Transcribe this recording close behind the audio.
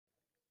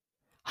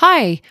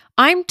Hi,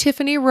 I'm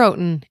Tiffany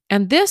Roten,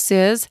 and this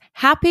is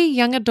Happy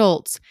Young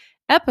Adults,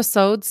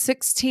 episode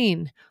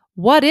 16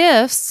 What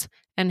Ifs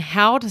and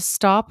How to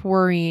Stop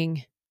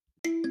Worrying.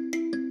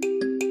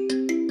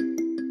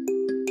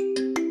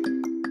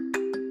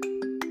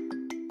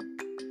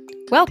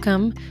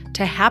 Welcome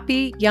to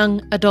Happy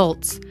Young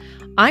Adults.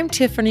 I'm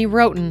Tiffany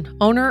Roten,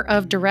 owner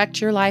of Direct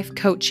Your Life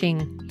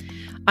Coaching.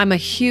 I'm a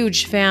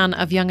huge fan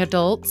of young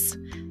adults,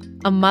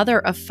 a mother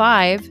of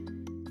 5,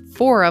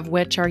 4 of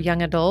which are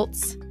young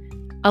adults,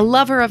 a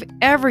lover of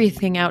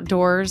everything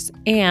outdoors,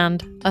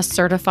 and a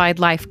certified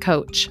life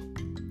coach.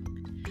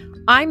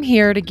 I'm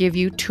here to give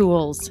you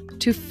tools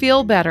to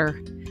feel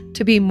better,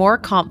 to be more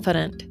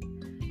confident,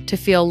 to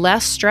feel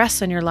less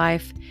stress in your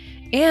life,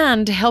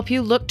 and to help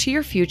you look to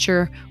your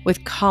future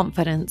with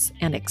confidence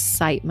and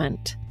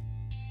excitement.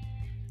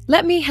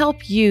 Let me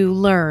help you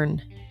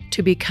learn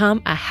to become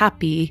a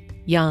happy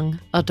young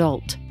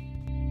adult.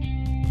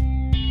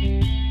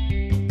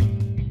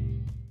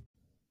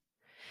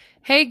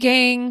 Hey,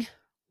 gang.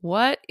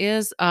 What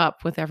is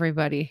up with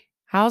everybody?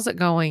 How's it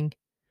going?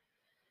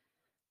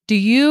 Do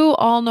you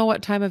all know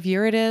what time of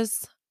year it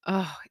is?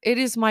 Oh, it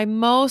is my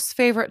most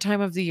favorite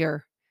time of the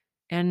year,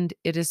 and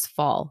it is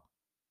fall.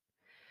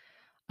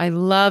 I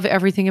love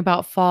everything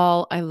about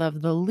fall. I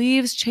love the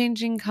leaves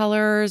changing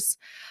colors.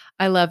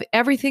 I love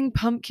everything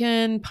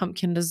pumpkin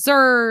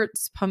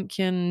desserts,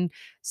 pumpkin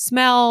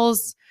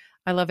smells.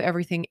 I love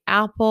everything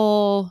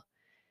apple.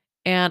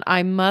 And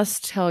I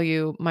must tell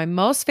you, my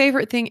most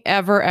favorite thing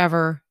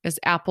ever is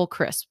apple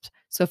crisp.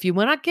 So if you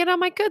want to get on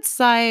my good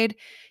side,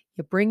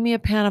 you bring me a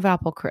pan of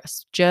apple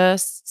crisp.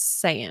 Just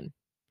saying.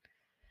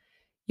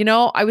 You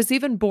know, I was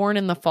even born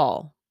in the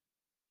fall.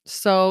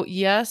 So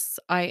yes,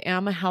 I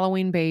am a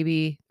Halloween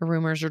baby. The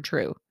rumors are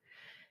true.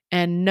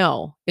 And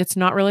no, it's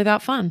not really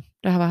that fun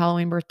to have a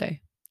Halloween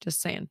birthday. Just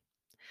saying.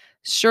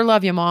 Sure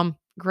love you, Mom.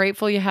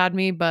 Grateful you had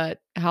me, but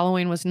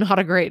Halloween was not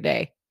a great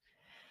day.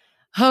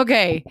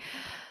 Okay.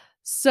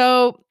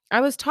 So I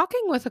was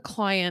talking with a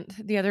client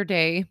the other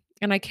day,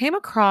 and I came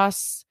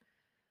across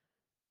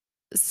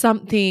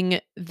something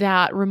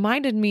that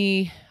reminded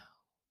me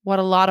what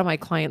a lot of my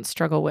clients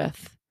struggle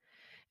with,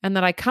 and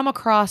that I come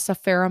across a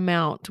fair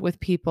amount with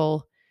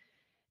people.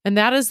 And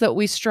that is that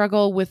we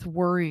struggle with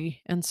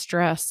worry and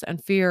stress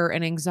and fear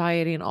and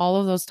anxiety and all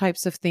of those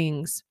types of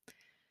things.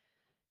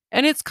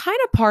 And it's kind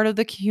of part of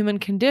the human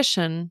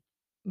condition,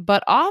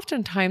 but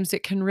oftentimes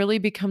it can really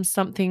become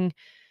something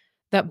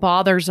that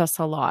bothers us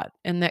a lot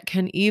and that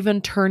can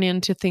even turn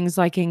into things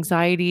like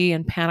anxiety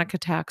and panic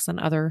attacks and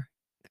other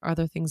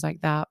things like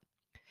that.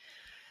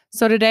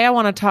 So today I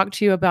want to talk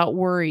to you about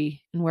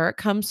worry and where it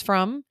comes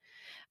from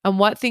and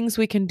what things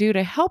we can do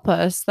to help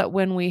us that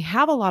when we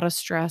have a lot of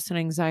stress and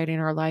anxiety in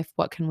our life,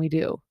 what can we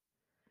do?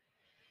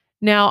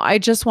 Now, I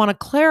just want to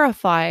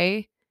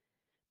clarify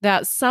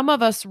that some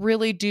of us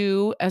really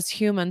do as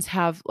humans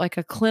have like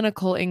a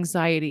clinical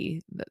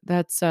anxiety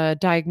that's a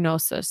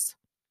diagnosis.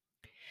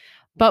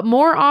 But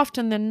more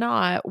often than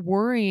not,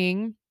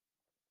 worrying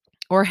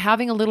or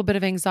having a little bit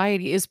of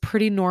anxiety is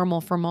pretty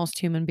normal for most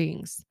human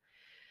beings.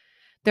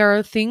 There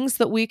are things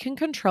that we can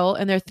control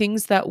and there are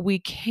things that we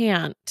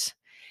can't.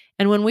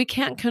 And when we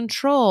can't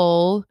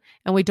control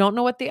and we don't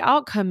know what the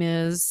outcome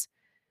is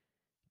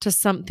to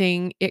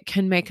something, it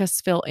can make us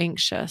feel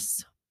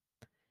anxious.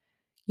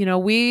 You know,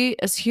 we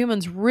as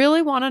humans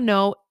really want to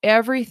know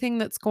everything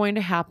that's going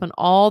to happen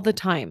all the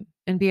time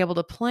and be able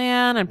to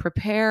plan and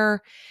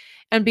prepare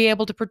and be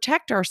able to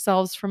protect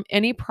ourselves from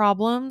any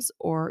problems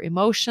or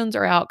emotions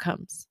or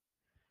outcomes.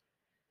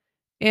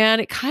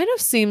 And it kind of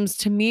seems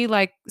to me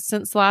like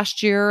since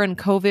last year and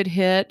COVID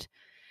hit,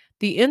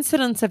 the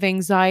incidence of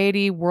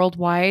anxiety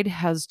worldwide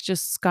has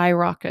just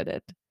skyrocketed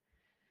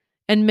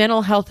and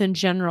mental health in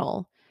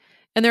general.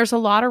 And there's a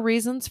lot of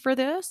reasons for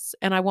this,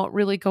 and I won't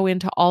really go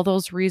into all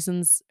those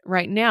reasons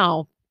right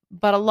now,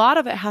 but a lot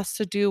of it has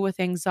to do with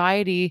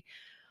anxiety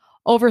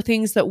over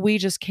things that we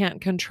just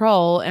can't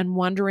control and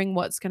wondering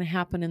what's going to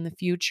happen in the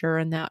future,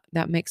 and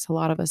that makes a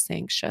lot of us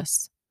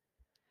anxious.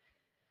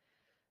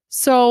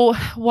 So,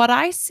 what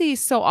I see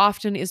so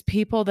often is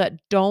people that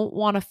don't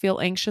want to feel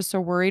anxious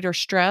or worried or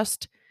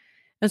stressed,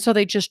 and so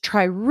they just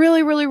try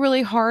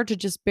really hard to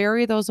just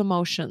bury those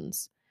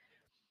emotions.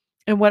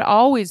 And what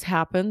always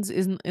happens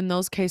is in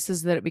those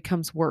cases that it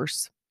becomes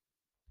worse.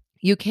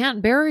 You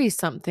can't bury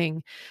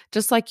something,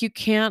 just like you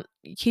can't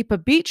keep a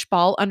beach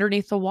ball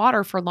underneath the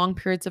water for long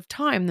periods of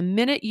time. The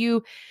minute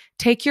you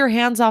take your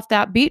hands off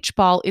that beach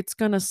ball, it's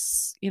going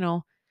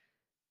to,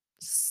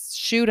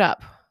 shoot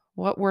up.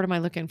 What word am I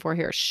looking for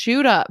here?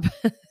 Shoot up.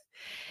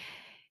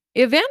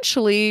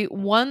 Eventually,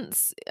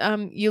 once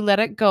you let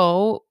it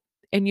go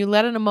and you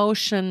let an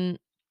emotion,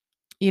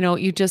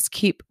 you just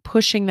keep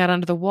pushing that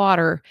under the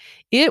water,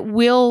 it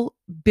will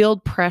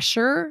build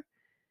pressure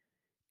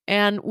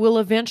and will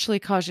eventually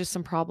cause you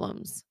some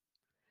problems.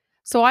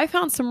 So I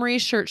found some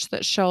research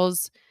that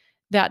shows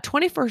that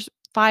 25%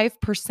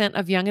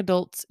 of young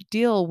adults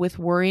deal with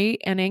worry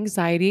and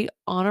anxiety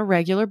on a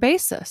regular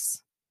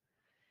basis.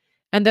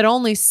 and that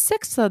only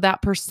 6 of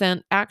that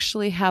percent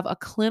actually have a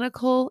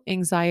clinical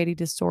anxiety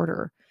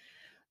disorder.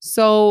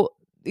 So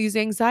these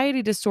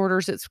anxiety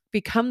disorders, it's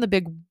become the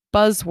big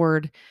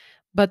buzzword,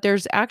 but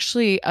there's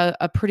actually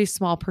a pretty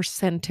small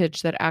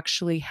percentage that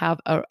actually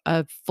have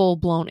a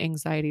full-blown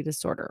anxiety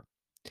disorder.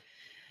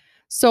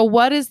 So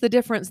what is the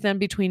difference then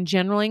between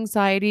general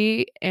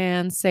anxiety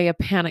and, say, a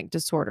panic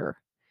disorder?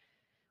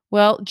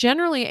 Well,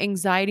 generally,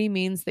 anxiety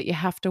means that you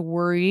have to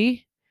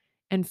worry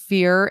and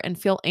fear and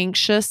feel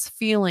anxious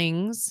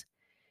feelings.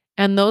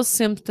 And those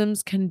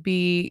symptoms can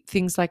be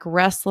things like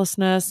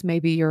restlessness.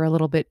 Maybe you're a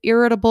little bit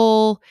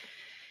irritable.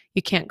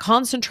 You can't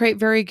concentrate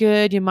very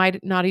good. You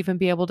might not even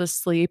be able to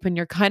sleep, and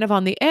you're kind of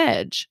on the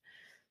edge.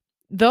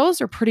 Those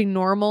are pretty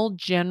normal,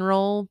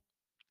 general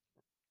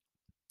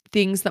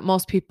things that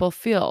most people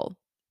feel.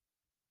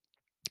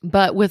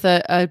 But with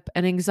an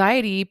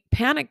anxiety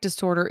panic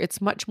disorder,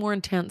 it's much more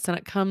intense, and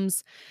it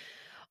comes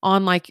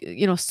on, like,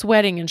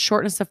 sweating and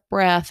shortness of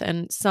breath.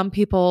 And some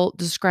people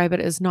describe it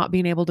as not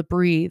being able to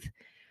breathe,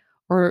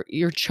 or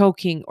you're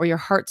choking, or your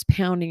heart's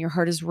pounding, your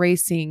heart is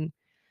racing.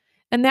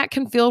 And that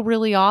can feel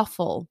really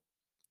awful.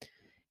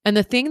 And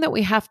the thing that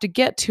we have to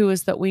get to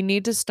is that we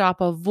need to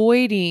stop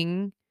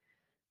avoiding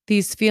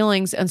these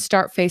feelings and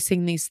start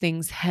facing these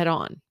things head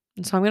on.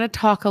 And so I'm going to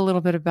talk a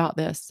little bit about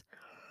this.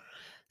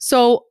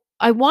 So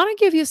I want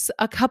to give you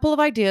a couple of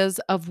ideas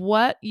of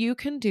what you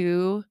can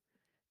do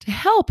to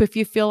help if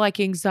you feel like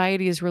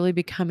anxiety is really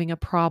becoming a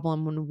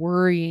problem when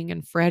worrying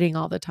and fretting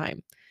all the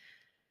time.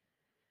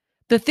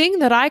 The thing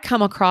that I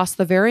come across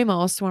the very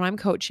most when I'm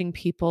coaching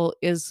people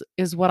is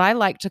what I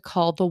like to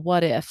call the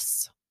what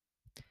ifs.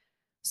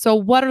 So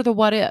what are the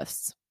what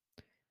ifs?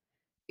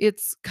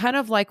 It's kind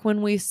of like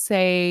when we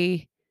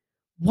say,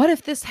 what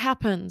if this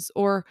happens?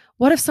 Or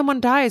what if someone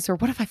dies? Or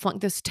what if I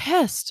flunk this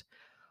test?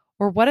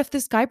 Or what if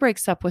this guy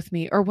breaks up with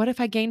me? Or what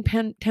if I gain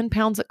 10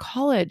 pounds at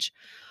college?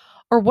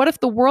 Or what if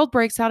the world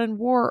breaks out in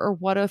war? Or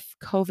what if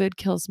COVID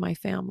kills my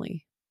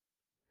family?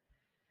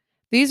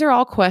 These are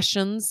all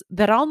questions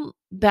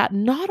that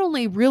not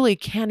only really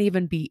can't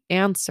even be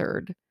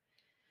answered,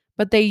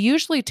 but they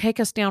usually take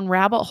us down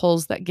rabbit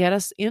holes that get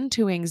us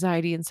into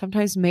anxiety, and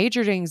sometimes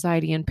major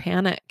anxiety and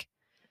panic.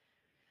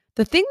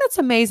 The thing that's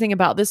amazing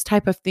about this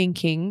type of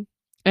thinking,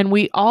 and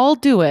we all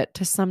do it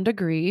to some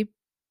degree,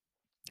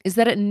 is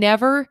that it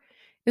never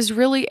is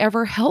really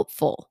ever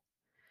helpful.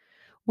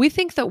 We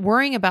think that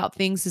worrying about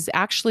things is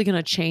actually going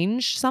to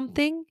change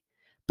something,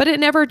 but it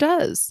never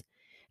does.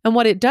 And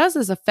what it does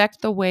is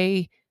affect the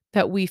way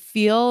that we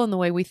feel and the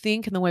way we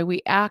think and the way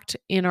we act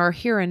in our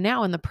here and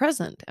now in the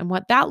present and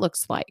what that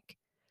looks like.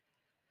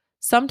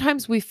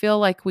 Sometimes we feel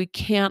like we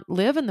can't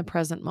live in the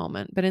present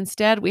moment, but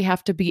instead we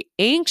have to be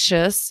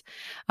anxious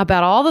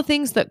about all the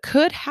things that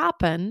could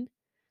happen.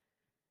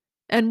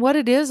 And what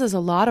it is a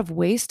lot of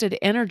wasted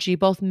energy,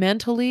 both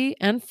mentally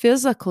and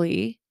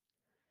physically,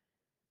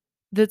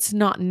 that's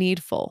not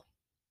needful.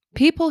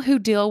 People who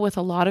deal with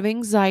a lot of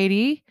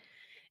anxiety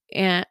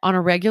and on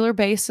a regular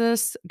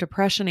basis,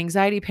 depression,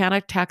 anxiety,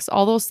 panic attacks,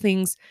 all those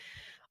things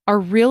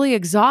are really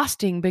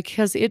exhausting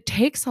because it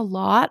takes a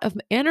lot of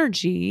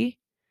energy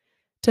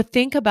to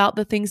think about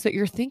the things that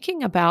you're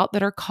thinking about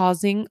that are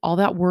causing all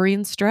that worry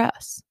and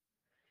stress.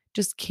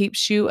 Just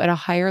keeps you at a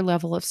higher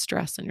level of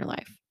stress in your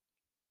life.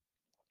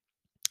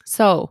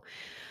 So,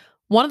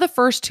 one of the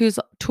first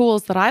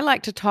tools that I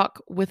like to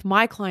talk with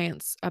my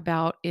clients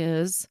about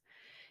is,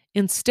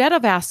 instead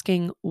of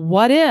asking,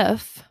 what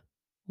if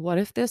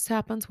this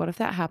happens? What if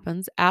that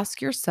happens?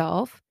 Ask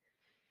yourself,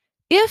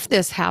 if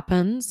this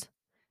happens,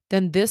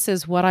 then this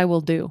is what I will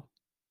do.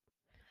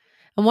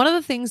 And one of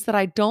the things that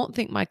I don't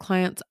think my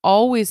clients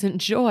always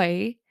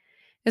enjoy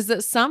is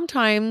that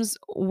sometimes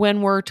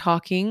when we're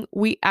talking,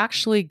 we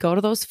actually go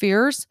to those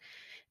fears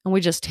and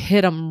we just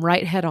hit them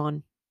right head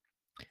on.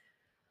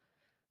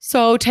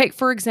 So take,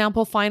 for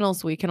example,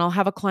 finals week, and I'll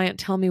have a client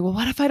tell me, well,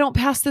 what if I don't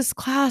pass this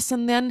class?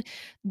 And then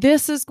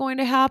this is going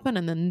to happen.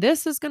 And then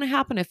this is going to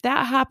happen. If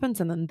that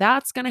happens, and then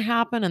that's going to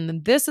happen. And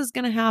then this is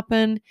going to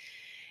happen.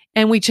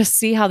 And we just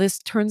see how this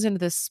turns into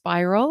this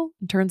spiral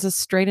and turns us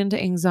straight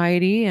into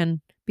anxiety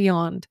and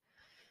beyond.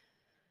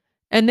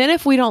 And then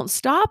if we don't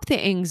stop the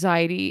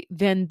anxiety,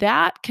 then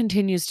that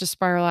continues to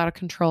spiral out of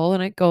control,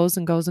 and it goes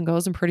and goes and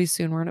goes. And pretty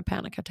soon we're in a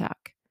panic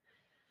attack.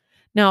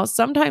 Now,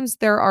 sometimes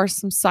there are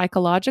some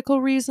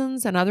psychological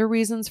reasons and other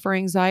reasons for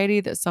anxiety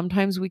that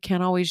sometimes we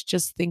can't always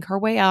just think our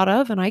way out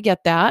of, and I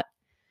get that.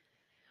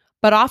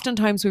 But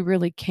oftentimes we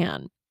really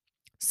can.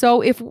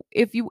 So if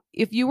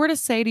you were to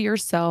say to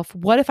yourself,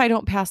 what if I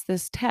don't pass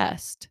this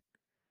test?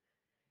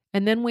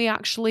 And then we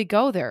actually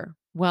go there.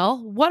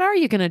 Well, what are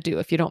you going to do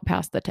if you don't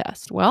pass the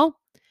test? Well,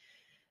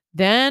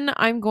 then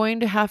I'm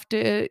going to have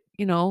to,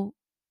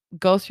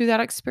 go through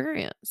that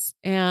experience.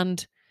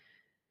 And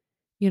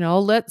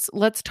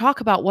let's talk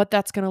about what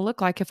that's going to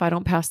look like if I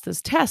don't pass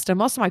this test. And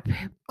most of my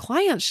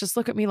clients just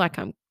look at me like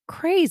I'm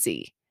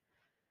crazy.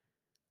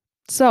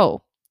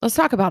 So let's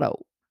talk about it.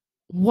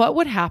 What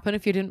would happen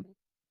if you didn't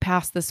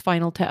pass this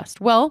final test?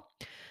 Well,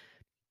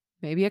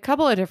 Maybe a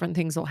couple of different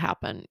things will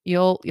happen.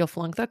 You'll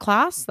flunk the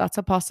class, that's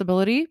a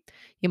possibility.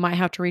 You might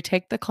have to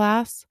retake the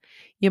class.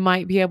 You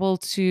might be able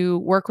to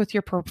work with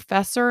your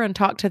professor and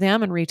talk to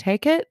them and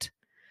retake it.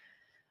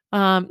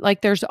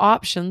 Like there's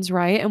options,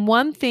 right? And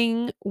one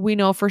thing we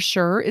know for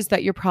sure is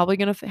that you're probably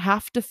going to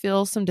have to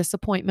feel some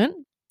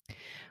disappointment,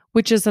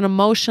 which is an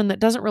emotion that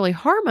doesn't really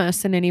harm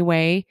us in any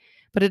way,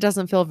 but it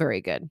doesn't feel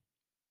very good.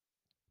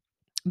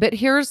 But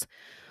here's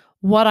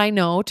what I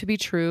know to be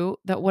true,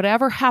 that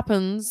whatever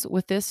happens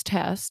with this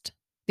test,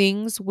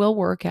 things will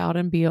work out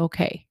and be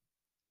okay.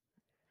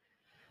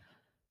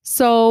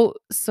 So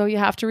you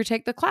have to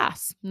retake the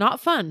class. Not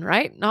fun,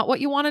 right? Not what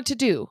you wanted to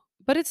do,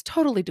 but it's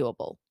totally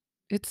doable.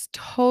 It's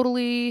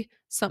totally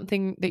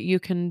something that you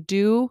can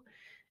do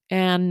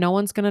and no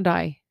one's going to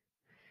die.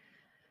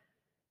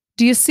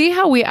 Do you see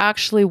how we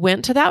actually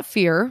went to that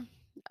fear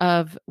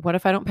of what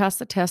if I don't pass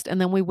the test, and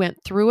then we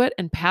went through it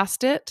and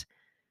passed it,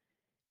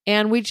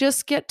 and we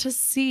just get to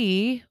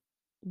see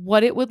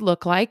what it would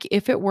look like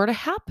if it were to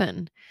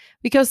happen.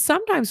 Because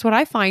sometimes what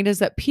I find is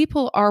that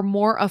people are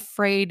more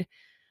afraid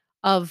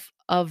of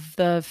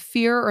the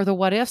fear or the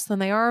what ifs than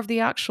they are of the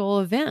actual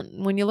event.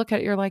 When you look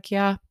at it, you're like,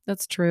 yeah,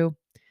 that's true.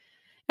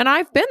 And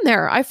I've been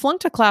there. I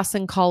flunked a class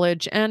in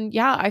college, and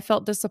yeah, I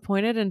felt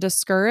disappointed and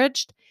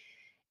discouraged.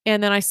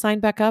 And then I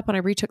signed back up and I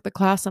retook the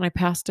class and I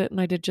passed it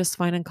and I did just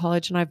fine in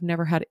college. And I've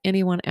never had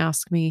anyone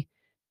ask me,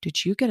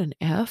 did you get an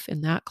F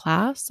in that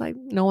class?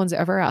 No one's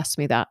ever asked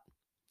me that.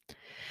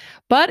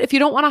 But if you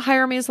don't want to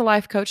hire me as a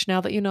life coach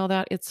now that you know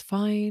that, it's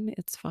fine.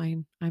 It's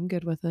fine. I'm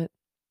good with it.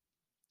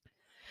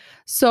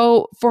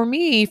 So for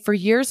me, for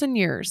years and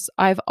years,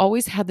 I've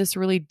always had this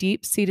really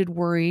deep seated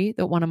worry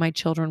that one of my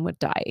children would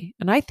die.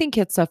 And I think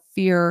it's a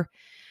fear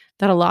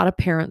that a lot of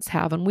parents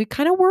have, and we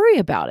kind of worry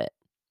about it.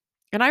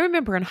 And I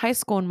remember in high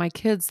school, and my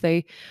kids,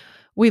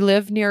 we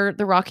live near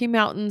the Rocky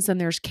Mountains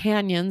and there's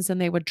canyons, and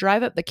they would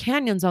drive up the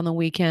canyons on the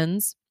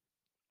weekends.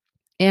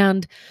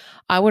 And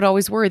I would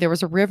always worry. There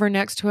was a river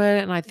next to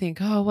it. And I think,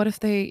 oh, what if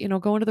they,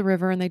 go into the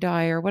river and they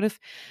die? Or what if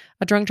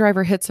a drunk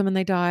driver hits them and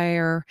they die?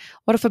 Or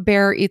what if a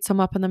bear eats them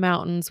up in the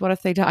mountains? What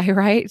if they die?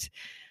 Right.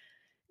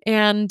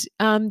 And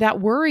that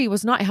worry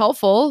was not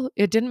helpful.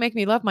 It didn't make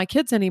me love my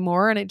kids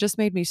anymore. And it just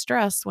made me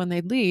stressed when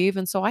they'd leave.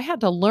 And so I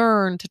had to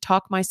learn to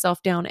talk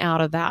myself down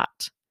out of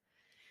that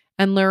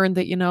and learn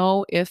that,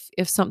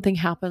 if something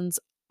happens,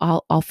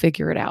 I'll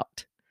figure it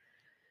out.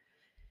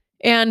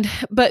 And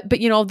but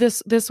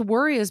this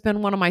worry has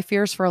been one of my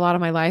fears for a lot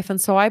of my life,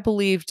 and so I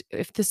believed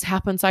if this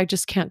happens, I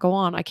just can't go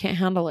on. I can't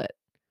handle it.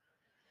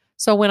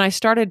 So when I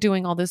started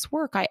doing all this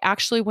work, I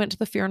actually went to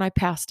the fear and I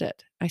passed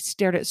it. I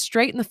stared it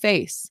straight in the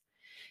face,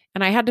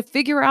 and I had to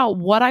figure out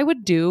what I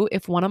would do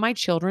if one of my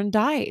children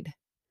died.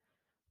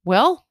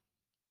 Well,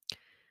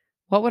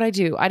 what would I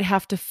do? I'd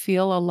have to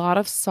feel a lot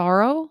of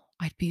sorrow.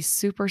 I'd be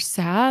super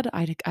sad.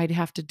 I'd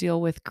have to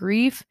deal with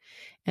grief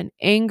and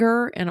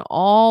anger and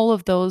all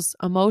of those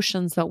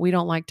emotions that we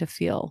don't like to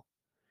feel.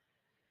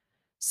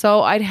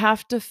 So I'd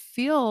have to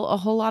feel a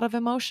whole lot of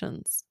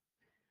emotions,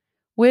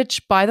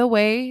 which, by the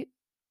way,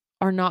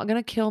 are not going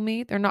to kill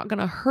me. They're not going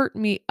to hurt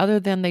me other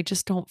than they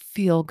just don't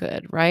feel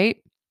good,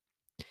 right?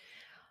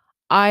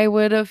 I'd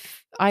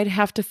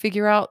have to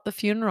figure out the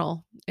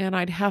funeral, and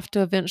I'd have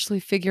to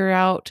eventually figure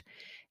out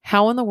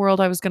how in the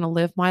world I was going to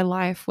live my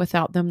life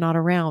without them not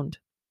around.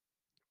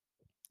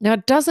 Now,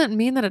 it doesn't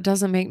mean that it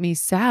doesn't make me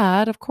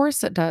sad. Of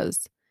course it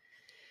does.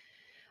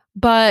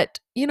 But,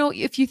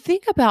 if you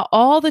think about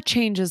all the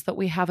changes that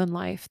we have in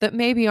life that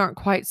maybe aren't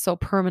quite so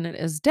permanent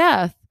as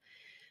death,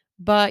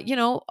 but,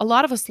 a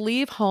lot of us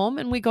leave home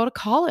and we go to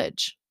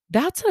college.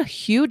 That's a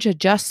huge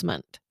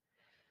adjustment.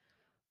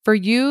 For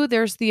you,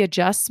 there's the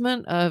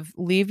adjustment of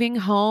leaving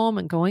home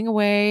and going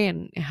away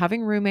and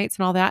having roommates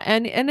and all that.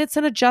 And it's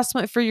an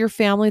adjustment for your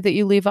family that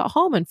you leave at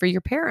home and for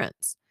your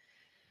parents.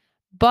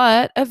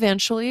 But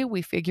eventually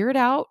we figure it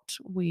out.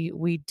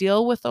 We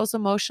deal with those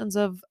emotions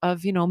of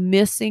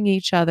missing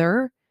each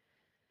other,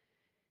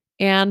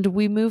 and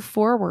we move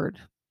forward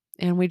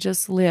and we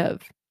just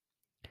live.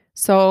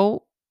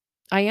 So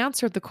I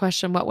answered the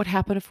question, what would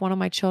happen if one of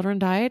my children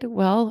died?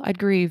 Well, I'd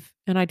grieve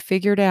and I'd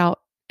figure it out,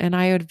 and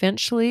I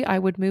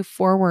would move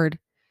forward,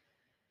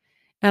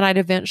 and I'd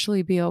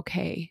eventually be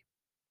okay.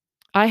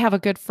 I have a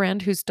good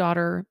friend whose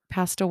daughter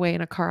passed away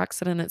in a car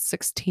accident at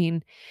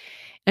 16,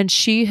 and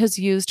she has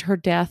used her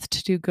death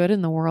to do good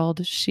in the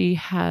world. She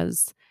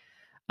has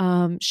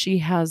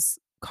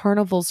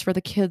carnivals for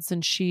the kids,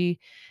 and she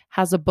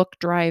has a book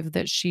drive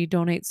that she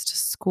donates to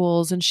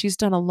schools, and she's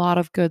done a lot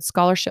of good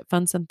scholarship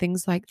funds and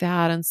things like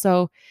that. And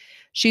so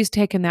she's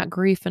taken that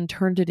grief and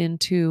turned it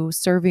into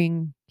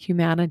serving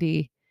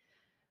humanity,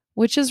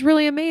 which is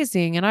really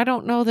amazing. And I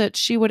don't know that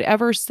she would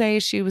ever say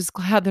she was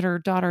glad that her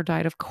daughter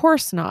died. Of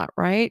course not,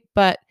 right?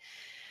 But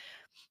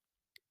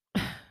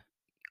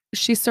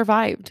she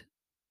survived.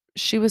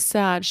 She was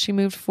sad. She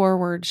moved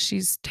forward.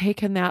 She's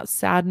taken that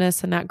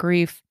sadness and that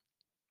grief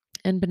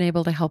and been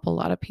able to help a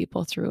lot of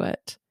people through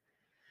it.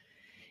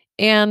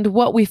 And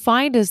what we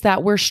find is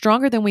that we're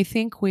stronger than we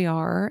think we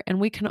are, and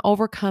we can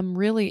overcome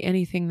really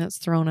anything that's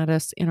thrown at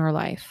us in our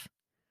life.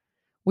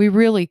 We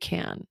really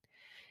can.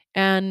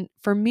 And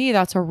for me,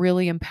 that's a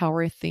really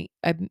empowering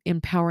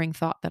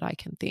thought that I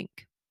can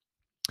think.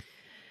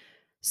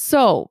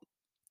 So,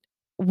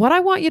 what I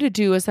want you to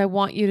do is I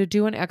want you to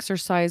do an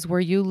exercise where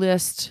you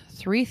list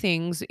 3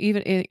 things,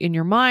 even in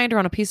your mind or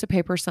on a piece of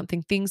paper,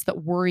 something, things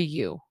that worry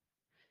you,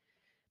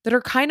 that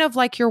are kind of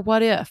like your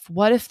what if.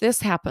 What if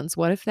this happens?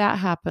 What if that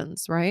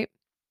happens, right?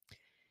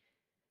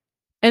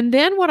 And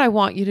then what I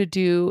want you to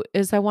do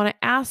is I want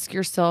to ask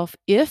yourself,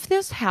 if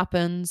this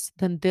happens,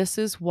 then this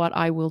is what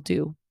I will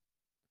do.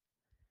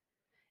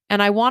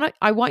 And I want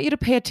you to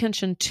pay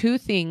attention to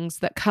things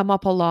that come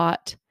up a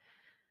lot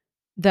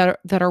that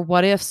are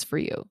what ifs for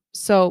you.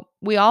 So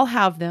we all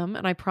have them,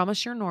 and I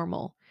promise you're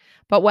normal.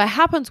 But what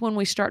happens when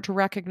we start to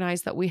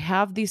recognize that we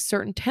have these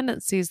certain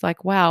tendencies,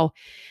 like, wow,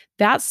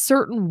 that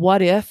certain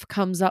what if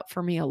comes up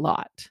for me a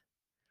lot,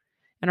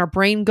 and our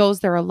brain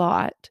goes there a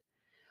lot.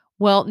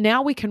 Well,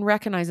 now we can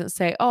recognize it and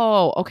say,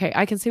 oh, okay,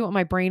 I can see what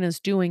my brain is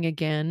doing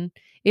again.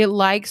 It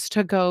likes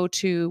to go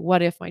to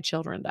what if my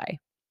children die.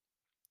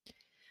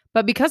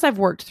 But because I've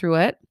worked through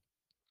it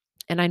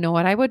and I know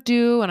what I would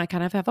do and I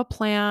kind of have a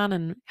plan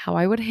and how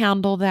I would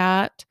handle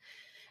that,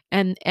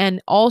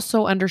 and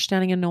also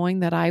understanding and knowing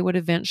that I would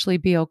eventually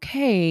be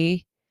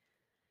okay,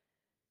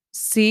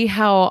 see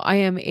how I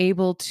am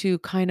able to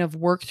kind of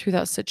work through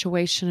that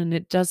situation and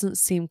it doesn't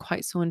seem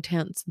quite so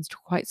intense and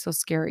quite so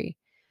scary.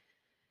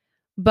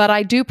 But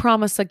I do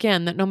promise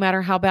again that no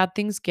matter how bad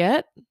things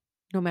get,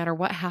 no matter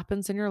what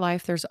happens in your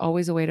life, there's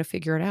always a way to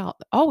figure it out.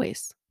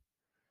 Always.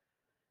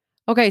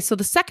 Okay, so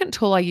the second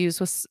tool I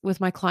use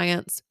with my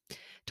clients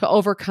to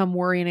overcome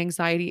worry and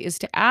anxiety is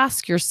to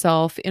ask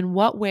yourself, in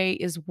what way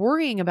is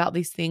worrying about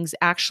these things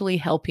actually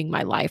helping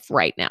my life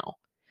right now?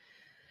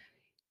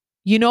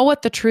 You know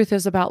what the truth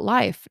is about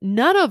life?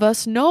 None of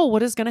us know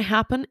what is going to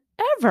happen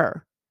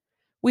ever.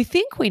 We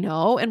think we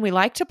know, and we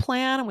like to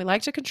plan and we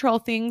like to control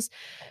things.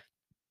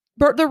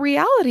 But the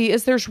reality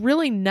is, there's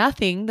really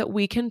nothing that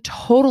we can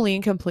totally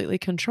and completely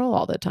control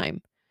all the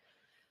time.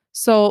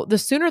 So, the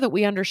sooner that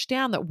we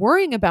understand that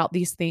worrying about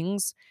these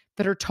things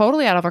that are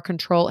totally out of our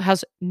control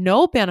has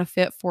no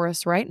benefit for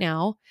us right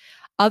now,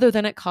 other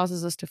than it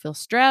causes us to feel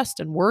stressed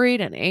and worried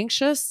and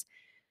anxious,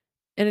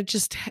 and it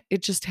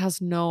just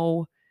has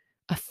no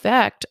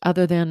effect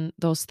other than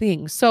those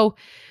things. So,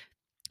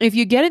 if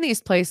you get in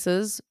these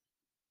places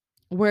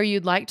where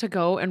you'd like to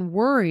go and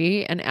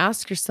worry and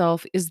ask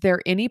yourself, is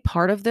there any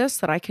part of this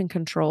that I can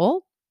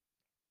control?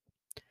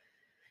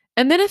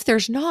 And then if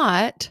there's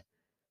not,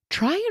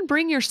 try and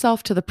bring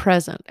yourself to the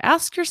present.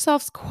 Ask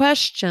yourselves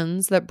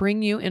questions that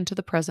bring you into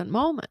the present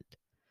moment.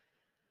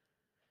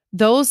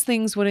 Those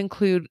things would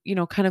include,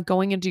 kind of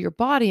going into your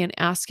body and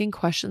asking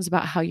questions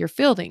about how you're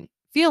feeling.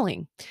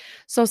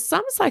 So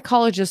some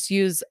psychologists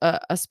use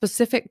a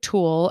specific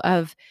tool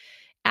of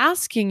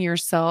asking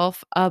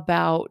yourself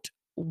about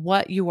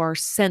what you are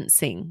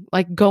sensing,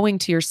 like going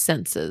to your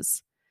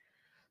senses.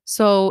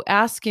 So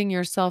asking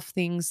yourself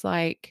things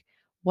like,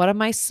 what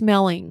am I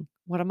smelling?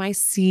 What am I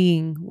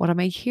seeing? What am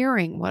I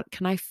hearing? What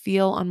can I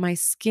feel on my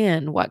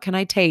skin? What can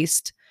I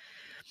taste?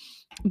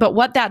 But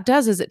what that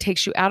does is it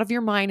takes you out of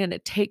your mind and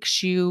it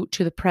takes you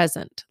to the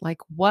present. Like,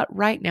 what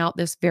right now, at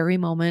this very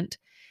moment,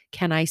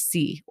 can I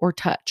see or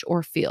touch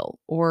or feel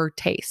or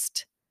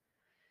taste?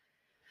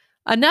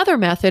 Another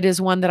method is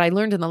one that I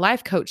learned in the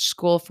life coach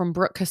school from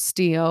Brooke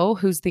Castillo,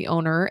 who's the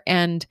owner.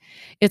 And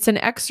it's an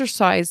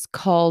exercise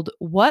called,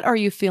 What Are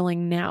You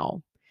Feeling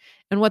Now?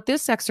 And what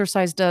this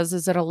exercise does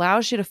is it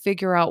allows you to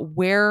figure out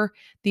where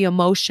the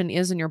emotion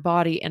is in your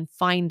body and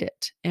find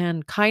it.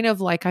 And kind of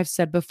like I've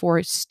said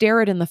before,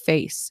 stare it in the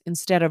face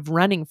instead of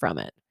running from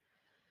it.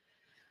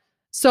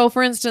 So,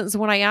 for instance,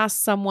 when I ask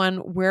someone,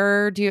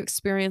 where do you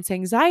experience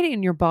anxiety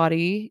in your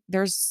body?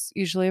 There's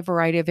usually a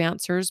variety of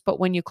answers. But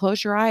when you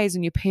close your eyes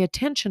and you pay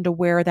attention to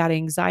where that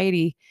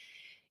anxiety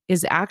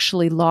is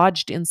actually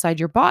lodged inside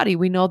your body,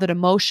 we know that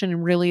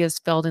emotion really is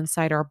felt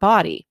inside our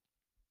body.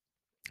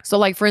 So,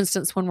 like, for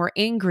instance, when we're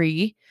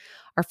angry,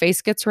 our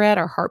face gets red,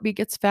 our heartbeat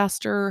gets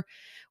faster.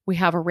 We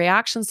have a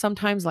reaction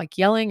sometimes like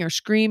yelling or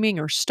screaming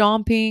or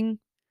stomping.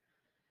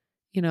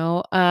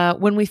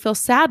 When we feel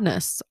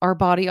sadness, our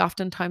body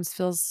oftentimes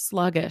feels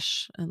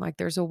sluggish and like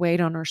there's a weight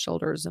on our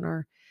shoulders, and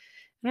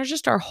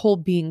our whole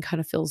being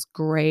kind of feels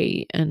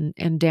gray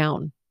and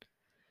down.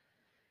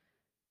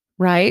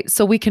 Right?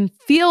 So we can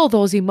feel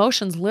those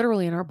emotions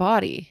literally in our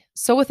body.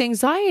 So with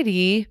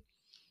anxiety,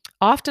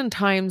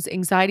 oftentimes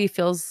anxiety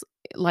feels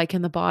like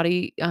in the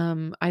body.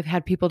 I've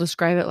had people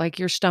describe it like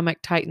your stomach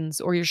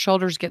tightens or your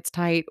shoulders gets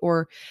tight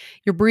or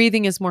your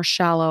breathing is more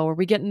shallow or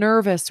we get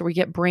nervous or we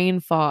get brain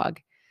fog.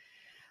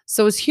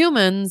 So as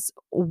humans,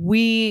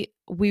 we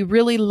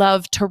really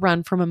love to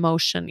run from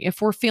emotion. If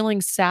we're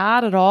feeling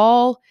sad at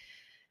all,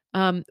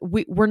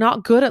 we're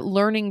not good at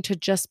learning to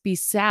just be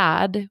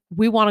sad.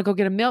 We want to go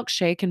get a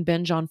milkshake and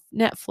binge on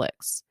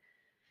Netflix.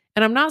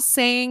 And I'm not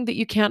saying that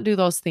you can't do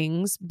those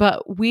things,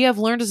 but we have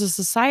learned as a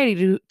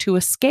society to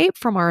escape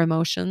from our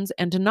emotions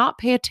and to not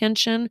pay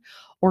attention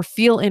or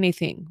feel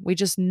anything. We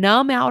just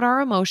numb out our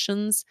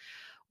emotions.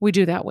 We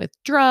do that with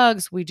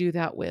drugs. We do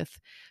that with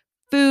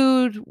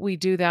food. We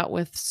do that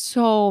with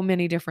so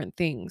many different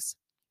things.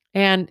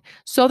 And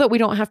so that we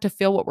don't have to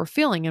feel what we're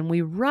feeling and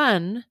we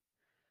run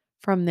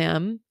from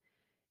them.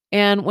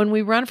 And when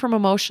we run from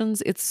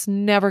emotions, it's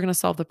never going to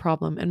solve the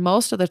problem. And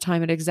most of the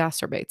time, it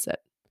exacerbates it.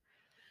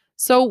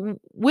 So,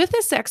 with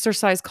this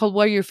exercise called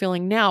What You're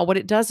Feeling Now, what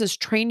it does is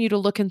train you to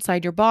look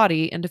inside your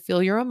body and to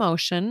feel your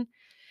emotion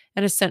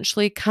and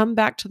essentially come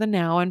back to the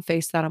now and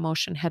face that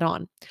emotion head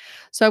on.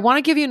 So, I want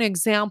to give you an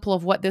example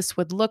of what this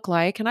would look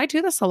like. And I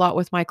do this a lot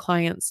with my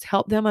clients to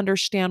help them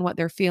understand what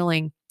they're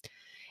feeling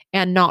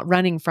and not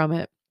running from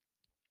it.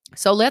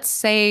 So, let's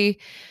say,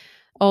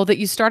 that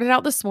you started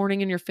out this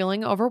morning and you're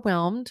feeling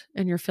overwhelmed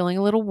and you're feeling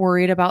a little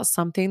worried about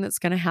something that's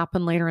going to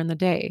happen later in the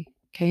day.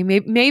 Okay.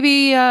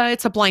 Maybe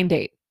it's a blind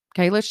date.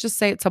 Okay. Let's just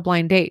say it's a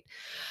blind date.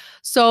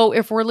 So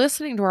if we're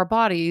listening to our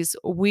bodies,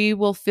 we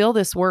will feel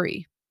this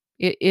worry.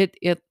 It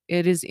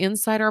is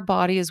inside our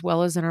body as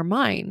well as in our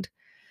mind.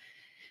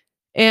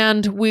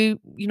 And we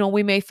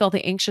may feel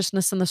the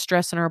anxiousness and the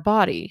stress in our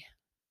body.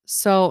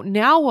 So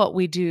now what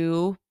we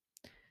do,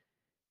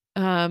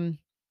 um,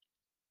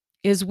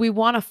 is we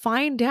want to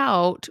find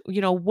out,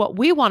 what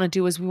we want to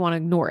do is we want to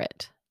ignore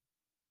it.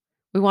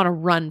 We want to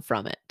run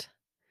from it.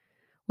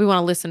 We want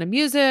to listen to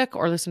music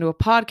or listen to a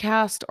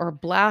podcast or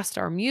blast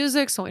our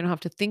music so we don't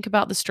have to think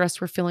about the stress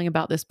we're feeling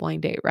about this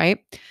blind date, right?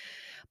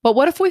 But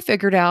what if we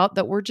figured out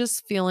that we're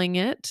just feeling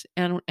it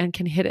and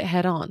can hit it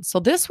head on? So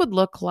this would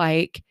look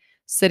like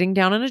sitting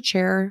down in a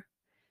chair,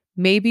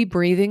 maybe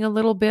breathing a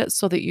little bit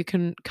so that you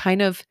can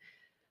kind of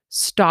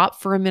stop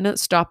for a minute,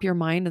 stop your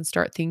mind and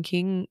start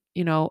thinking,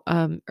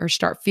 or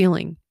start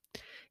feeling.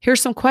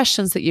 Here's some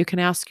questions that you can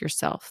ask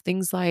yourself.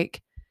 Things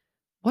like,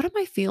 what am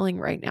I feeling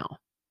right now?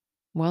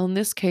 Well, in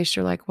this case,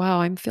 you're like, wow,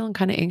 I'm feeling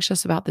kind of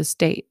anxious about this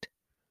date.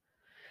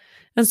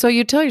 And so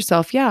you tell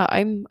yourself, yeah,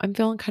 I'm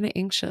feeling kind of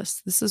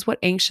anxious. This is what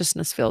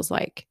anxiousness feels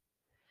like.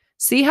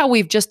 See how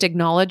we've just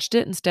acknowledged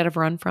it instead of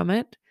run from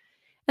it?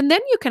 And then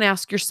you can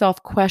ask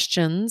yourself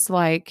questions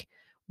like,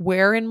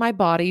 where in my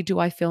body do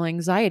I feel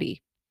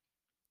anxiety?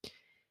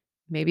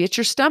 Maybe it's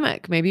your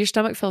stomach. Maybe your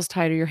stomach feels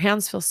tight or your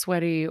hands feel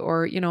sweaty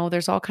or,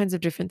 there's all kinds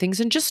of different things.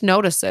 And just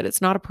notice it.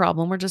 It's not a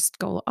problem. We're just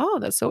go, oh,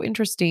 that's so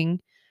interesting.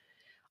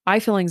 I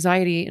feel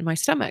anxiety in my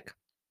stomach.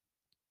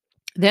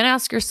 Then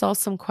ask yourself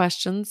some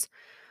questions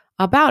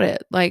about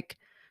it. Like,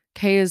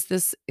 okay, is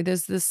this,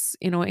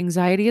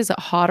 anxiety? Is it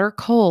hot or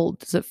cold?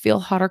 Does it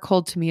feel hot or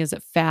cold to me? Is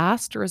it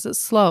fast or is it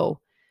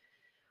slow?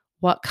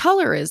 What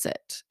color is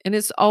it? And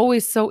it's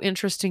always so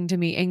interesting to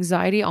me.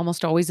 Anxiety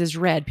almost always is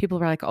red.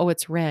 People are like, oh,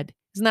 it's red.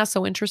 Isn't that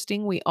so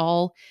interesting? We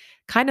all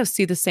kind of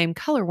see the same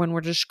color when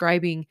we're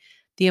describing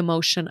the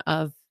emotion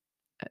of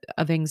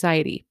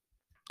anxiety.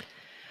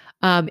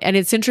 And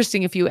it's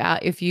interesting if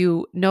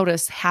you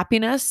notice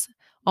happiness,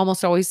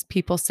 almost always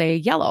people say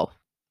yellow,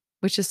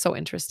 which is so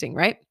interesting,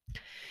 right?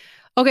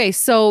 Okay,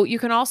 so you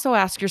can also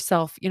ask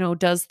yourself,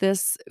 does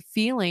this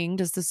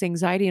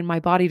anxiety in my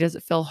body, does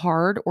it feel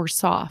hard or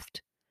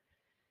soft?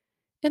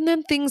 And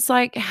then things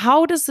like,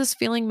 how does this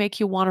feeling make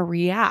you want to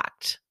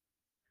react?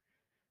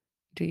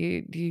 Do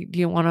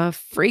you want to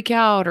freak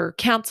out or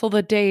cancel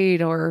the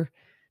date or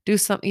do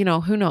something,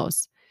 who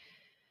knows?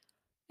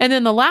 And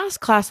then the last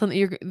question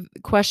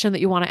that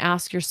you want to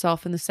ask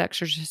yourself in this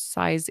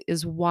exercise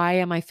is, why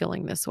am I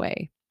feeling this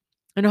way?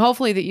 And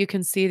hopefully that you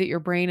can see that your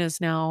brain is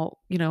now,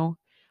 oh,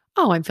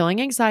 I'm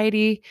feeling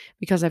anxiety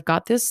because I've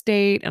got this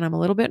date and I'm a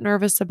little bit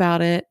nervous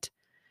about it.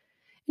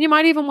 And you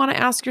might even want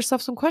to ask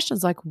yourself some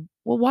questions like,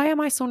 well, why am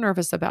I so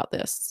nervous about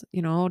this?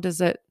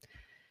 Does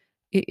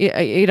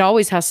it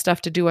always has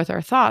stuff to do with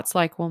our thoughts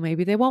like, well,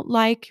 maybe they won't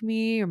like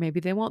me or maybe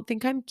they won't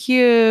think I'm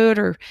cute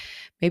or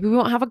maybe we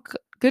won't have a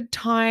good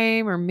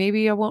time or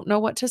maybe I won't know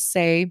what to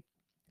say.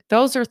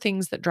 Those are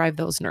things that drive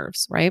those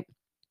nerves, right?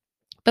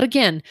 But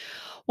again,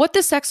 what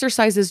this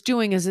exercise is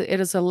doing is it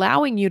is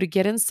allowing you to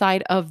get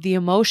inside of the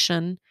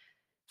emotion,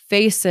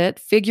 face it,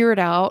 figure it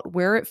out,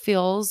 where it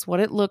feels, what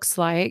it looks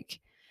like,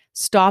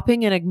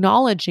 stopping and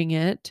acknowledging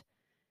it,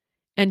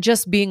 and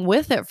just being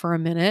with it for a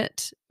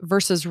minute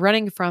versus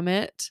running from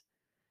it.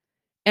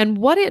 And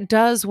what it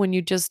does when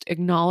you just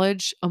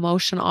acknowledge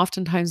emotion,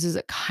 oftentimes, is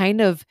it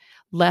kind of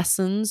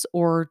lessens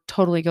or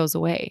totally goes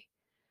away.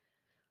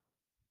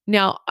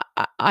 Now,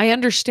 I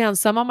understand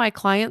some of my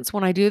clients,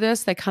 when I do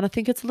this, they kind of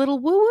think it's a little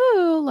woo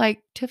woo,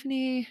 like,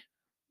 Tiffany,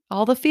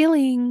 all the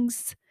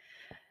feelings.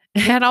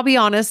 And I'll be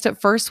honest,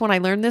 at first, when I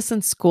learned this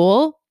in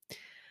school,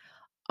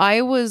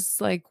 I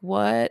was like,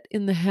 what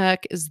in the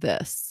heck is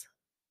this?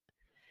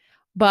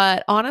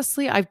 But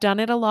honestly, I've done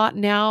it a lot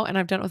now and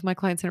I've done it with my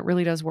clients and it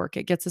really does work.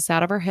 It gets us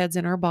out of our heads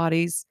and our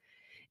bodies.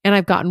 And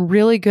I've gotten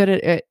really good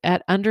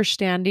at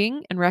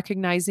understanding and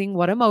recognizing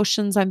what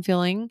emotions I'm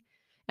feeling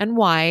and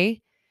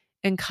why,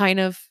 and kind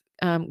of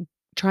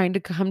trying to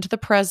come to the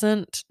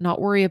present,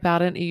 not worry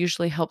about it. It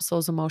usually helps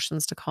those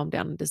emotions to calm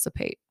down and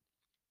dissipate.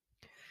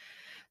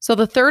 So,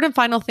 the third and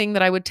final thing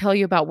that I would tell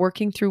you about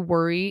working through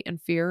worry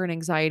and fear and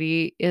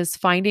anxiety is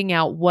finding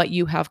out what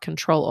you have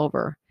control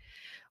over.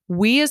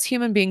 We as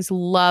human beings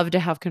love to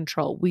have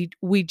control.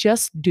 We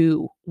just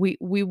do.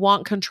 We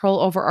want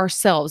control over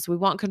ourselves. We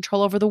want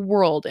control over the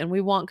world, and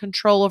we want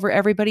control over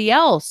everybody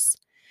else.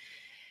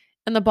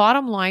 And the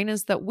bottom line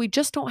is that we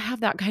just don't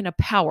have that kind of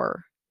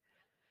power.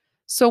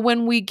 So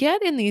when we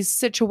get in these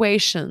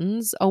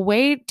situations, a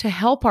way to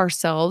help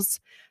ourselves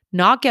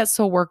not get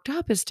so worked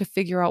up is to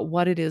figure out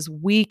what it is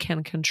we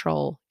can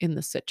control in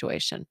the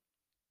situation.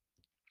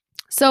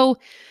 So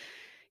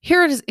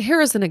here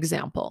is an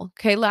example.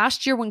 Okay,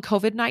 last year when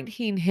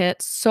COVID-19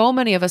 hit, so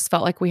many of us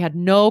felt like we had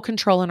no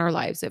control in our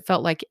lives. It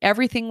felt like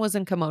everything was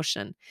in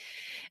commotion,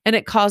 and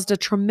it caused a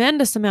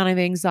tremendous amount of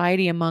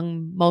anxiety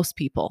among most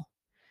people.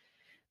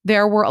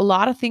 There were a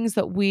lot of things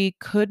that we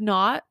could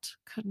not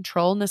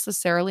control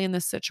necessarily in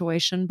this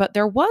situation, but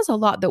there was a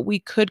lot that we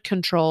could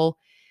control.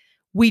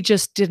 We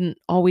just didn't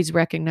always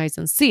recognize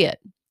and see it.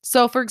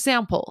 So, for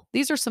example,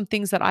 these are some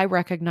things that I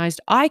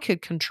recognized I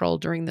could control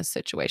during this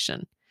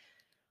situation.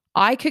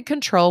 I could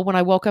control when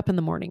I woke up in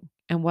the morning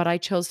and what I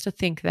chose to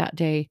think that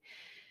day.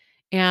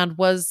 And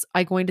was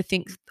I going to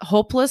think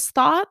hopeless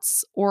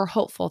thoughts or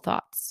hopeful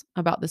thoughts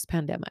about this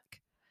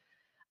pandemic?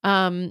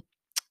 Um,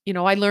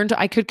 I learned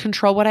I could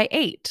control what I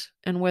ate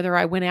and whether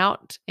I went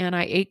out and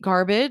I ate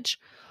garbage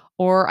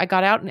or I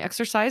got out and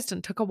exercised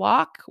and took a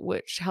walk,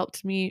 which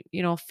helped me,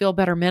 feel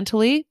better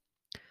mentally.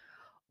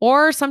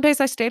 Or some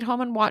days I stayed home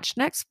and watched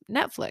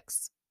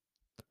Netflix.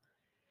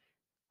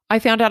 I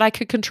found out I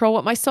could control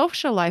what my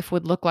social life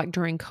would look like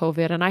during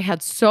COVID. And I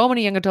had so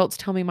many young adults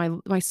tell me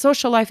my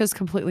social life is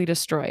completely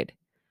destroyed.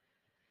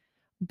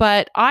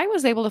 But I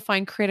was able to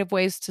find creative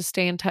ways to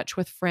stay in touch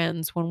with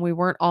friends when we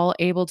weren't all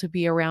able to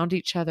be around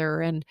each other.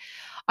 And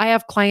I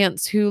have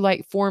clients who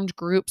like formed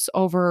groups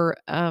over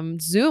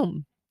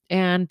Zoom,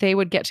 and they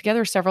would get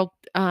together several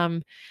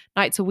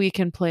nights a week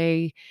and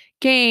play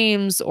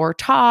games or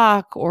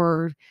talk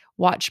or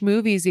watch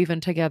movies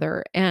even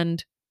together.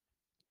 And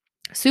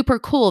super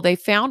cool. They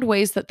found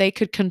ways that they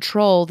could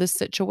control this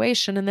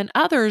situation. And then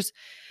others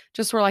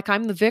just were like,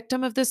 I'm the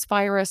victim of this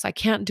virus. I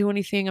can't do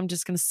anything. I'm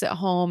just going to sit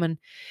home. And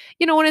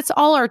it's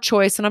all our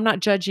choice. And I'm not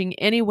judging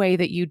any way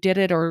that you did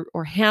it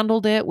or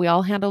handled it. We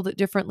all handled it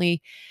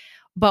differently.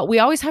 But we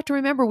always have to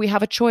remember we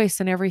have a choice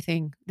in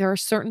everything. There are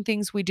certain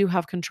things we do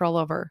have control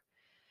over.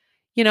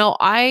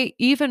 I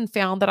even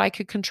found that I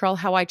could control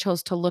how I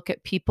chose to look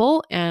at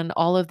people and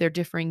all of their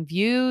differing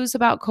views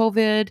about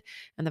COVID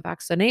and the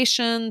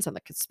vaccinations and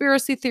the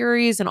conspiracy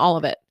theories and all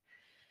of it.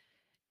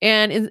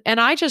 And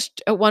I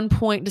just at one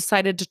point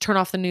decided to turn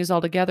off the news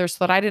altogether so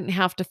that I didn't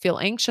have to feel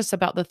anxious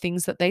about the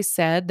things that they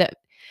said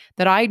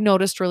that I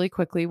noticed really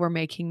quickly were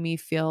making me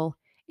feel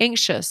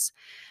anxious.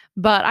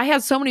 But I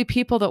had so many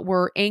people that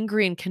were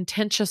angry and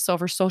contentious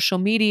over social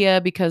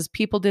media because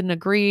people didn't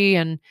agree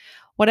and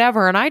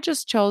whatever. And I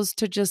just chose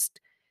to just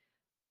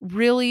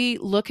really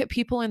look at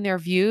people and their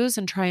views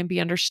and try and be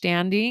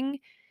understanding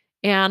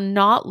and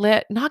not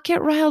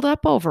get riled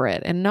up over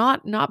it and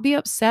not be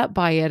upset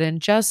by it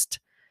and just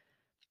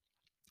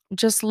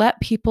let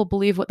people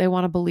believe what they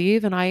want to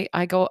believe. And I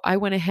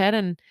went ahead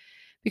and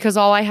because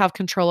all I have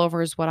control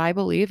over is what I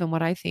believe and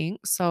what I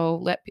think. So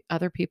let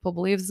other people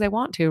believe as they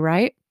want to,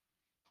 right?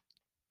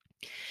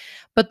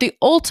 But the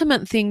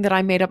ultimate thing that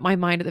I made up my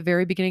mind at the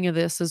very beginning of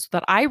this is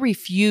that I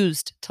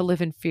refused to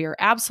live in fear,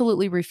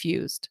 absolutely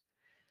refused.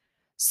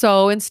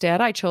 So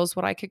instead, I chose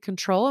what I could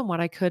control and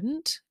what I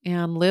couldn't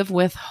and live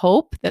with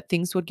hope that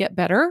things would get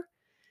better.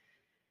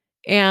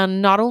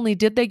 And not only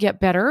did they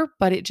get better,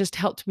 but it just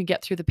helped me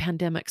get through the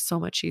pandemic so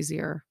much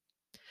easier.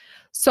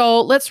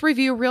 So let's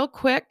review real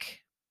quick.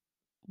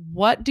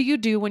 What do you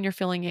do when you're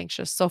feeling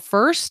anxious? So,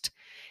 first,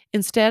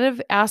 instead of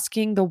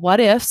asking the what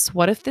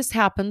if this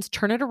happens,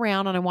 turn it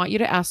around and I want you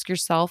to ask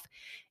yourself,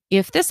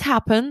 if this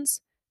happens,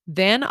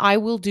 then I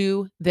will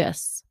do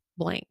this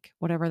blank,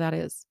 whatever that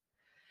is.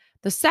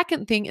 The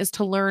second thing is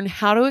to learn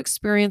how to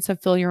experience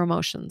and feel your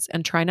emotions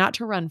and try not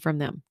to run from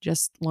them.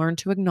 Just learn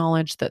to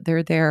acknowledge that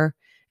they're there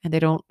and they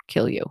don't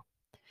kill you.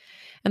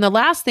 And the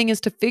last thing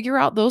is to figure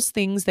out those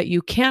things that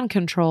you can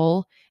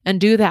control and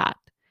do that.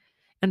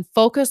 And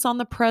focus on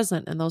the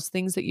present and those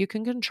things that you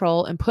can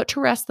control and put to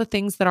rest the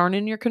things that aren't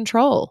in your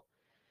control.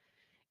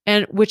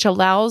 And which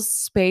allows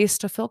space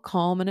to feel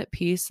calm and at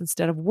peace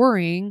instead of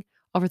worrying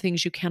over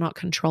things you cannot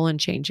control and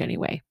change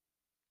anyway.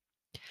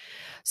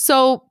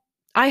 So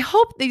I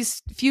hope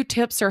these few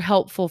tips are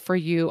helpful for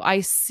you.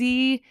 I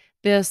see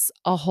this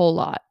a whole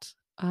lot.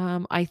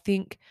 I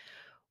think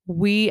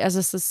we as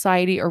a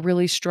society are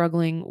really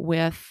struggling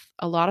with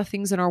a lot of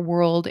things in our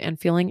world and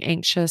feeling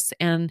anxious.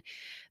 And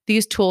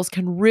these tools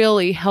can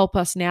really help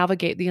us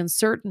navigate the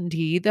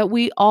uncertainty that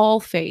we all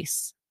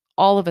face.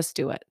 All of us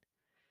do it.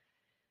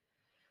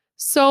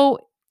 So,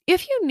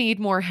 if you need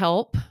more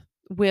help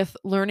with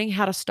learning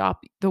how to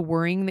stop the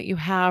worrying that you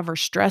have or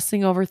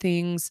stressing over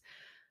things,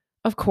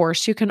 of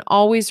course, you can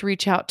always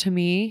reach out to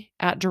me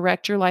at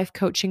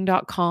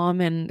directyourlifecoaching.com,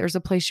 and there's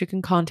a place you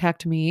can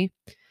contact me.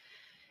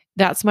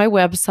 That's my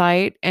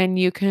website. And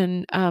you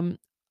can,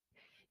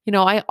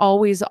 I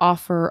always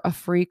offer a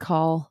free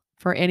call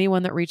for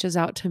anyone that reaches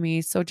out to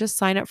me. So just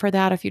sign up for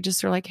that if you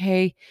just are like,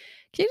 hey,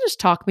 can you just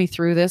talk me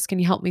through this? Can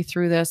you help me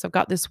through this? I've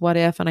got this what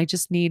if, and I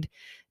just need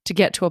to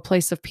get to a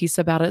place of peace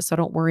about it so I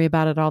don't worry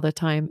about it all the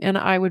time. And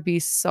I would be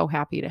so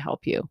happy to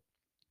help you.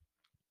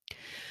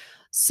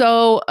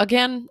 So,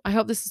 again, I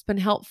hope this has been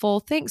helpful.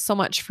 Thanks so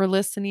much for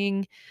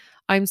listening.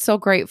 I'm so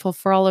grateful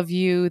for all of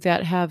you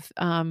that have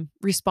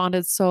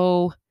responded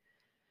so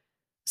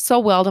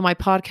well to my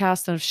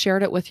podcast and have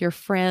shared it with your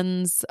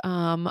friends.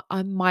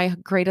 My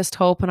greatest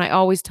hope, and I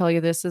always tell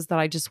you this, is that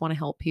I just want to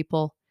help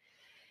people.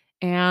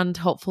 And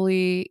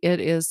hopefully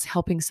it is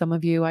helping some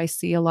of you. I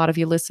see a lot of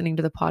you listening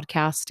to the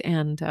podcast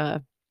and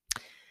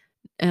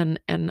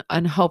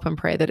hope and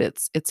pray that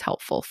it's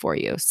helpful for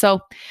you. So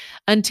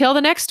until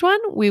the next one,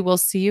 we will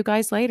see you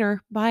guys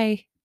later.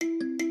 Bye.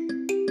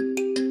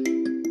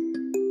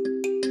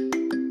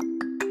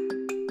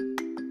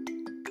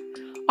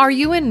 Are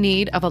you in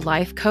need of a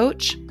life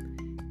coach?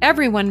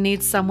 Everyone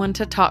needs someone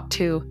to talk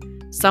to,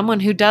 someone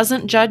who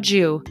doesn't judge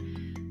you,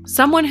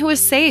 someone who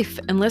is safe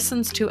and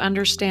listens to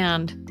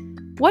understand.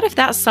 What if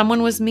that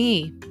someone was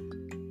me?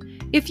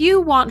 If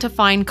you want to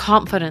find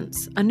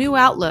confidence, a new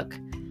outlook,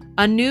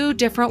 a new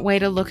different way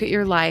to look at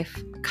your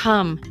life,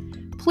 come.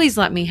 Please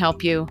let me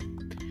help you.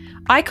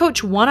 I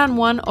coach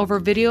one-on-one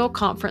over video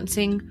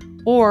conferencing,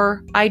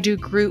 or I do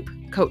group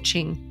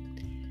coaching.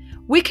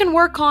 We can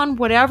work on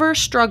whatever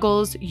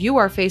struggles you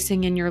are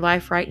facing in your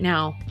life right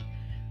now.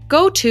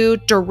 Go to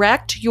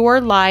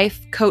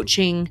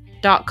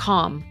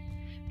directyourlifecoaching.com.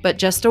 But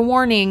just a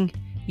warning,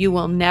 you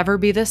will never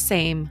be the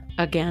same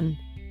again.